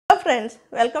Hello friends,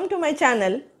 welcome to my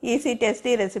channel Easy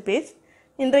Tasty Recipes.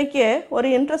 இன்றைக்கு ஒரு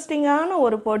இன்ட்ரஸ்டிங்கான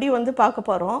ஒரு பொடி வந்து பார்க்க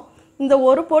போறோம். இந்த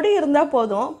ஒரு பொடி இருந்தா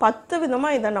போதும் 10 விதமா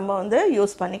இத நம்ம வந்து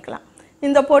யூஸ் பண்ணிக்கலாம்.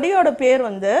 இந்த பொடியோட பேர்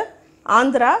வந்து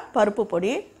ஆந்திரா பருப்பு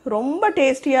பொடி. ரொம்ப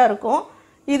டேஸ்டியா இருக்கும்.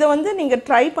 இத வந்து நீங்க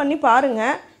ட்ரை பண்ணி பாருங்க.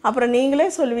 அப்புறம் நீங்களே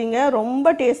சொல்வீங்க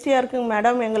ரொம்ப டேஸ்டியா இருக்குங்க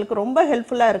மேடம், எங்களுக்கு ரொம்ப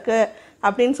ஹெல்ப்ஃபுல்லா இருக்கு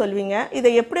அப்படினு சொல்வீங்க. இதை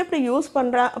எப்படி யூஸ்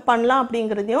பண்ணலாம்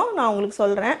அப்படிங்கறதையும் நான் உங்களுக்கு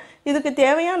சொல்றேன். இதுக்கு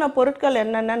தேவையான பொருட்கள்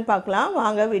என்னென்னன்னு பார்க்கலாம்.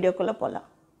 வாங்க வீடியோக்குள்ள போலாம்.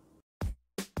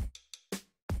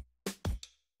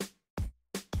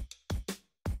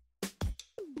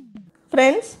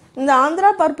 Friends, இந்த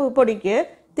ஆந்திரா பருப்பு பொடிக்கு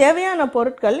தேவையான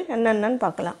பொருட்கள் என்னென்னன்னு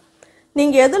பார்க்கலாம்.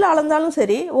 நீங்க எதுல அளந்தாலும்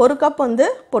சரி, 1 கப் வந்து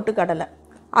பொட்டுக்கடலை,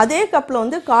 அதே கப்ல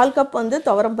வந்து 1/4 கப் வந்து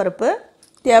துவரம் பருப்பு,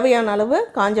 தேவையான அளவு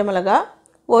காஞ்ச மிளகாய்,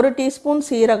 1 டீஸ்பூன்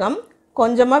சீரகம்,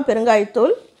 கொஞ்சமா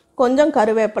பெருங்காயத்தூள், கொஞ்சம்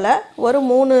கறிவேப்பிலை, ஒரு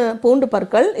 3 பூண்டு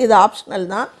பற்கள், இது ஆப்ஷனல்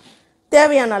தான்,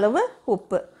 தேவையான அளவு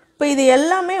உப்பு. இப்போ இது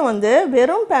எல்லாமே வந்து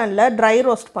வெறும் பேன்ல ட்ரை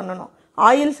ரோஸ்ட் பண்ணணும்.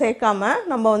 ஆயில் சேர்க்காம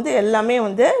நம்ம வந்து எல்லாமே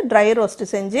வந்து ட்ரை ரோஸ்ட்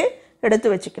செஞ்சு எடுத்து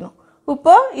வச்சுக்கணும்.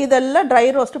 இப்போ இதெல்லாம் ட்ரை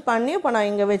ரோஸ்ட் பண்ணி இப்போ நான்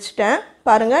இங்கே வச்சுட்டேன்.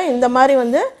 பாருங்க, இந்த மாதிரி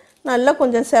வந்து நல்லா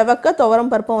கொஞ்சம் செவக்க துவரம்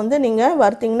பருப்பை வந்து நீங்கள்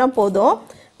வறுத்தீங்கன்னா போதும்.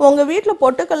 உங்கள் வீட்டில்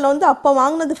பொட்டுக்கல்ல வந்து அப்போ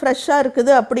வாங்கினது ஃப்ரெஷ்ஷாக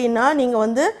இருக்குது அப்படின்னா நீங்கள்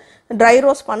வந்து ட்ரை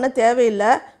ரோஸ்ட் பண்ண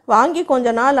தேவையில்லை. வாங்கி கொஞ்ச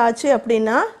நாள் ஆச்சு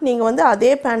அப்படின்னா நீங்கள் வந்து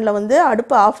அதே பேனில் வந்து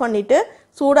அடுப்பை ஆஃப் பண்ணிவிட்டு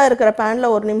சூடாக இருக்கிற பேனில்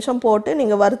 1 நிமிஷம் போட்டு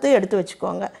நீங்கள் வறுத்து எடுத்து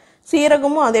வச்சுக்கோங்க.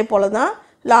 சீரகமும் அதே போல் தான்.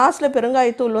 லாஸ்ட்டில்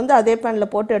பெருங்காயத்தூள் வந்து அதே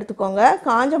பேனில் போட்டு எடுத்துக்கோங்க.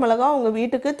 காஞ்ச மிளகாய் உங்கள்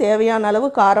வீட்டுக்கு தேவையான அளவு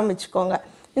காரம் வச்சுக்கோங்க.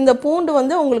 இந்த பூண்டு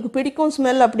வந்து உங்களுக்கு பிடிக்கும்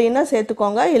ஸ்மெல் அப்படின்னா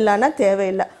சேர்த்துக்கோங்க, இல்லைன்னா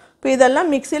தேவையில்லை. இப்போ இதெல்லாம்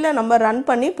மிக்சியில் நம்ம ரன்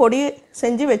பண்ணி பொடி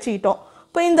செஞ்சு வச்சுக்கிட்டோம்.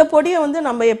 இப்போ இந்த பொடியை வந்து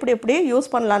நம்ம எப்படி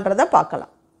யூஸ் பண்ணலான்றதை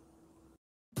பார்க்கலாம்.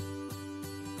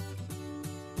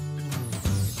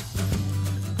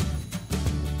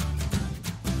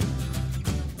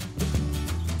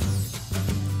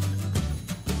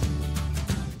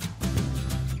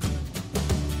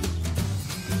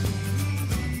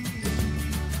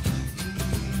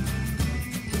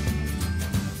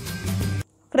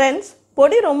 ஃப்ரெண்ட்ஸ்,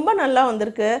 பொடி ரொம்ப நல்லா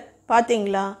வந்திருக்கு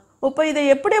பார்த்தீங்களா? இப்போ இதை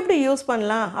எப்படி யூஸ்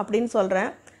பண்ணலாம் அப்படின்னு சொல்கிறேன்.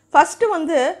 ஃபஸ்ட்டு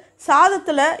வந்து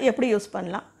சாதத்தில் எப்படி யூஸ்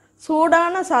பண்ணலாம்.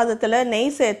 சூடான சாதத்தில் நெய்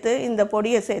சேர்த்து இந்த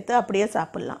பொடியை சேர்த்து அப்படியே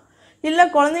சாப்பிட்லாம். இல்லை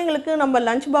குழந்தைங்களுக்கு நம்ம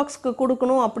லஞ்ச் பாக்ஸுக்கு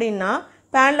கொடுக்கணும் அப்படின்னா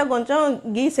பேனில் கொஞ்சம்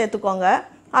கீ சேர்த்துக்கோங்க.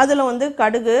 அதில் வந்து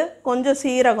கடுகு, கொஞ்சம்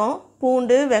சீரகம்,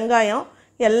 பூண்டு, வெங்காயம்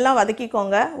எல்லாம்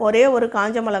வதக்கிக்கோங்க. ஒரே ஒரு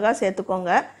காஞ்ச மிளகாய்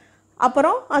சேர்த்துக்கோங்க.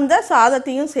 அப்புறம் அந்த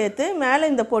சாதத்தையும் சேர்த்து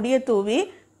மேலே இந்த பொடியை தூவி,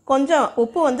 கொஞ்சம்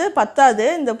உப்பு வந்து பத்தாது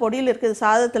இந்த பொடியில் இருக்குது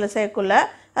சாதத்தில் சேர்க்குள்ள,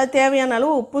 அது தேவையான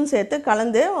அளவு உப்பும் சேர்த்து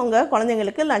கலந்து உங்கள்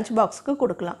குழந்தைங்களுக்கு லஞ்ச் பாக்ஸுக்கு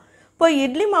கொடுக்கலாம். இப்போ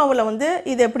இட்லி மாவில் வந்து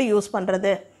இது எப்படி யூஸ்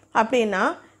பண்ணுறது அப்படின்னா,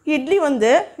 இட்லி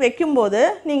வந்து வைக்கும்போது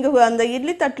நீங்கள் அந்த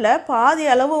இட்லி தட்டில் பாதி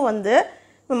அளவு வந்து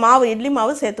இட்லி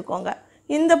மாவு சேர்த்துக்கோங்க.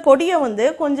 இந்த பொடியை வந்து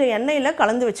கொஞ்சம் எண்ணெயில்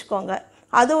கலந்து வச்சுக்கோங்க.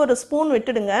 அது ஒரு ஸ்பூன்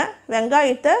விட்டுடுங்க.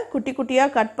 வெங்காயத்தை குட்டி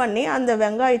குட்டியாக கட் பண்ணி அந்த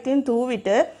வெங்காயத்தையும்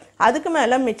தூவிட்டு அதுக்கு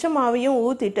மேலே மிச்ச மாவையும்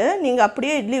ஊற்றிட்டு நீங்கள்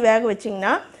அப்படியே இட்லி வேக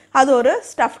வச்சிங்கன்னா அது ஒரு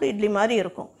ஸ்டஃப்டு இட்லி மாதிரி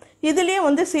இருக்கும். இதுலேயே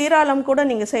வந்து சீராளம் கூட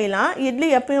நீங்கள் செய்யலாம். இட்லி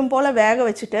எப்பயும் போல் வேக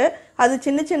வச்சுட்டு அது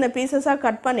சின்ன சின்ன பீசஸாக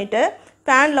கட் பண்ணிவிட்டு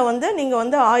பேனில் வந்து நீங்கள்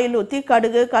வந்து ஆயில் ஊற்றி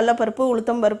கடுகு, கடலைப்பருப்பு,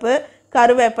 உளுத்தம்பருப்பு,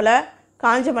 கருவேப்பிலை,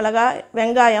 காஞ்ச மிளகாய்,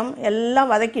 வெங்காயம்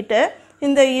எல்லாம் வதக்கிட்டு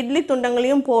இந்த இட்லி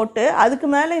துண்டங்களையும் போட்டு அதுக்கு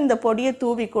மேலே இந்த பொடியை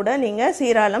தூவி கூட நீங்கள்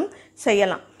சீராளம்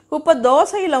செய்யலாம். இப்போ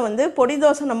தோசையில் வந்து பொடி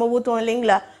தோசை நம்ம ஊற்றுவோம்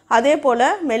இல்லைங்களா, அதே போல்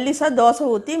மெல்லிசா தோசை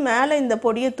ஊற்றி மேலே இந்த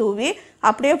பொடியை தூவி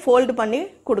அப்படியே ஃபோல்டு பண்ணி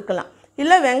கொடுக்கலாம்.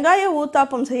 இல்லை வெங்காய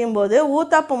ஊத்தாப்பம் செய்யும்போது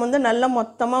ஊத்தாப்பம் வந்து நல்லா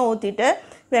மொத்தமாக ஊற்றிட்டு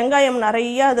வெங்காயம்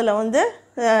நிறைய அதில் வந்து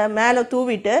மேலே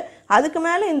தூவிட்டு அதுக்கு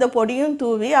மேலே இந்த பொடியும்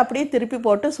தூவி அப்படியே திருப்பி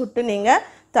போட்டு சுட்டு நீங்கள்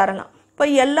தரலாம். இப்போ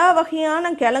எல்லா வகையான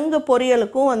கிழங்கு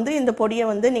பொரியலுக்கும் வந்து இந்த பொடியை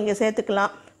வந்து நீங்கள்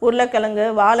சேர்த்துக்கலாம். உருளைக்கிழங்கு,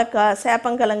 வாழைக்காய்,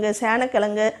 சேப்பங்கிழங்கு,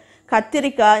 சேனக்கிழங்கு,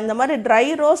 கத்திரிக்காய், இந்த மாதிரி ட்ரை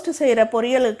ரோஸ்ட் செய்கிற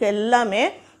பொரியலுக்கு எல்லாமே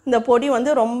இந்த பொடி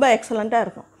வந்து ரொம்ப எக்ஸலண்ட்டாக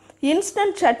இருக்கும்.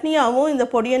 இன்ஸ்டன்ட் சட்னியாகவும் இந்த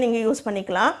பொடியை நீங்கள் யூஸ்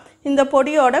பண்ணிக்கலாம். இந்த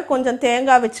பொடியோட கொஞ்சம்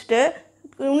தேங்காய் வச்சுட்டு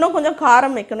இன்னும் கொஞ்சம்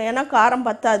காரம் வைக்கணும், ஏன்னா காரம்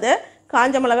பத்தாது.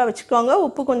 காஞ்ச மிளகாய் வச்சுக்கோங்க,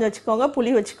 உப்பு கொஞ்சம் வச்சுக்கோங்க,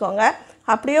 புளி வச்சுக்கோங்க.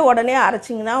 அப்படியே உடனே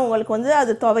அரைச்சிங்கன்னா உங்களுக்கு வந்து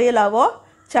அது துவையலாவோ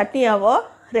சட்னியாவோ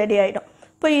ரெடி ஆகிடும்.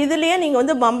 இப்போ இதுலேயே நீங்கள்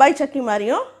வந்து பம்பாய் சட்னி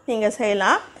மாதிரியும் நீங்கள்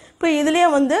செய்யலாம். இப்போ இதுலேயே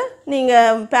வந்து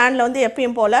நீங்கள் பேனில் வந்து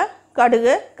எப்பயும் போல்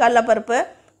கடுகு, கடலைப்பருப்பு,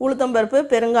 உளுத்தம்பருப்பு,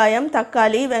 பெருங்காயம்,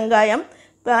 தக்காளி, வெங்காயம்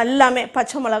எல்லாமே,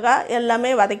 பச்சை மிளகாய் எல்லாமே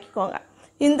வதக்கிக்கோங்க.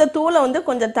 இந்த தூளை வந்து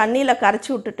கொஞ்சம் தண்ணியில் கரைச்சி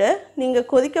விட்டுட்டு நீங்கள்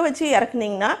கொதிக்க வச்சு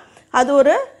இறக்குனீங்கன்னா அது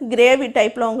ஒரு கிரேவி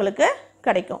டைப்பில் உங்களுக்கு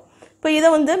கிடைக்கும். இப்போ இதை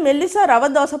வந்து மெல்லிசா ரவை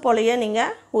தோசை போலையே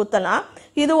நீங்கள் ஊற்றலாம்.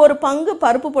 இது ஒரு பங்கு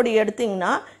பருப்பு பொடி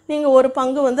எடுத்திங்கன்னா நீங்கள் ஒரு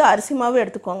பங்கு வந்து அரிசி மாவு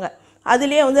எடுத்துக்கோங்க.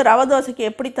 அதுலேயே வந்து ரவை தோசைக்கு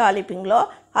எப்படி தாளிப்பீங்களோ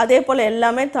அதே போல்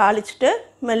எல்லாமே தாளிச்சிட்டு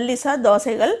மெல்லிசா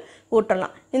தோசைகள்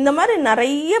ஊட்டலாம். இந்த மாதிரி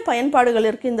நிறைய பயன்பாடுகள்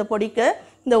இருக்குது இந்த பொடிக்கு.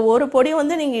 இந்த ஒரு பொடி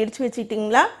வந்து நீங்கள் இடித்து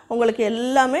வச்சுக்கிட்டிங்களா உங்களுக்கு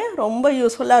எல்லாமே ரொம்ப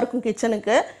யூஸ்ஃபுல்லாக இருக்கும்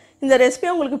கிச்சனுக்கு. இந்த ரெசிபி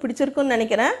உங்களுக்கு பிடிச்சிருக்குன்னு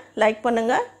நினைக்கிறேன். லைக்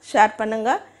பண்ணுங்கள், ஷேர்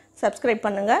பண்ணுங்கள், சப்ஸ்கிரைப்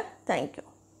பண்ணுங்கள். தேங்க்யூ.